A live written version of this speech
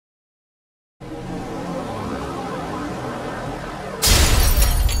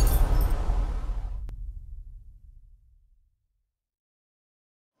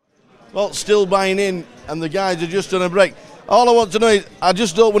Well, still buying in, and the guys are just on a break. All I want to know is, I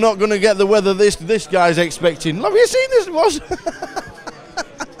just hope we're not going to get the weather this guy's expecting. Have you seen this, boss?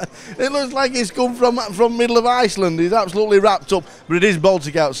 It looks like it's come from middle of Iceland. He's absolutely wrapped up, but it is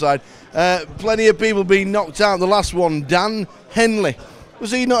Baltic outside. Plenty of people being knocked out. The last one, Dan Henley.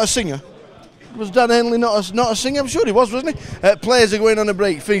 Was he not a singer? Was Dan Henley not a singer? I'm sure he was, wasn't he? Players are going on a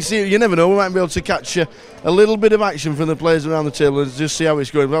break. You never know, we might be able to catch a little bit of action from the players around the table and just see how it's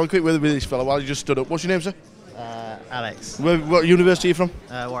going. We'll have a quick word with this fella while he just stood up. What's your name, sir? Alex. What university are you from?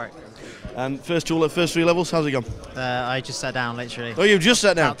 Warwick. And first three levels, how's it gone? I just sat down, literally. Oh, you've just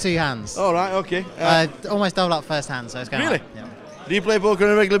sat down? About 2 hands. All right, okay. Almost doubled up first hand, so it's going Really? on. Yeah. Do you play poker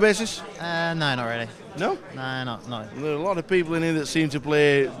on a regular basis? No, not really. No? No, not. There are a lot of people in here that seem to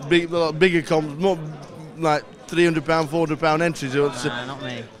play bigger comps, more like £300, £400 entries. Not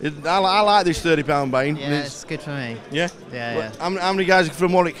me. I like this £30 buying. Yeah, it's good for me. Yeah? Yeah. How many guys are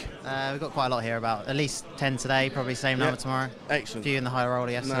from Warwick? We've got quite a lot here, about at least 10 today, probably same number tomorrow. Excellent. A few in the high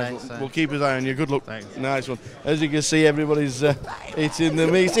roller yesterday. Nice. So. We'll keep his eye on you. Good luck. Thanks. Nice one. As you can see, everybody's eating the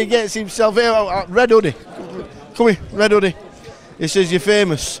meat. He gets himself here. Red hoodie. Come here, red hoodie. He says you're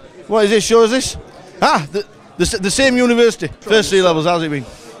famous. What is this? Show us this. The same university. First 3 levels. How's it been?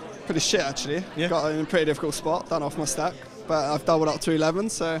 Pretty shit, actually. Yeah. Got in a pretty difficult spot, done off my stack, but I've doubled up to 11,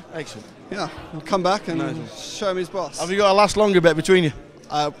 so excellent. Yeah, I'll come back and show him his boss. Have you got a last longer bet between you?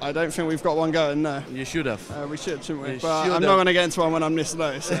 I don't think we've got one going, no. You should have. We should, shouldn't we? You But should I'm not going to get into one when I'm this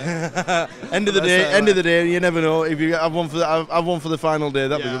low. So. End of the day, you never know. If you have one for the final day,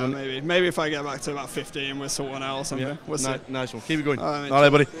 that'd be good. Maybe if I get back to about 15, we'll sort one out or something. Yeah. We'll see. Nice one. Keep it going. All right,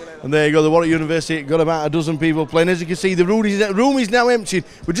 buddy. And there you go. The Warwick University got about a dozen people playing. As you can see, the room is now empty.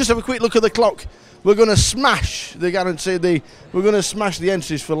 We'll just have a quick look at the clock. We're going to smash we're going to smash the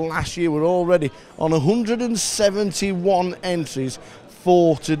entries for last year. We're already on 171 entries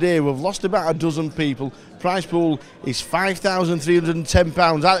for today. We've lost about a dozen people. Prize pool is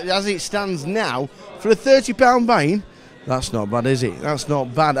 £5,310. As it stands now, for a £30 buy-in, that's not bad, is it? That's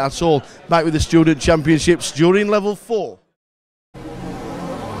not bad at all. Back with the Student Championships during level 4.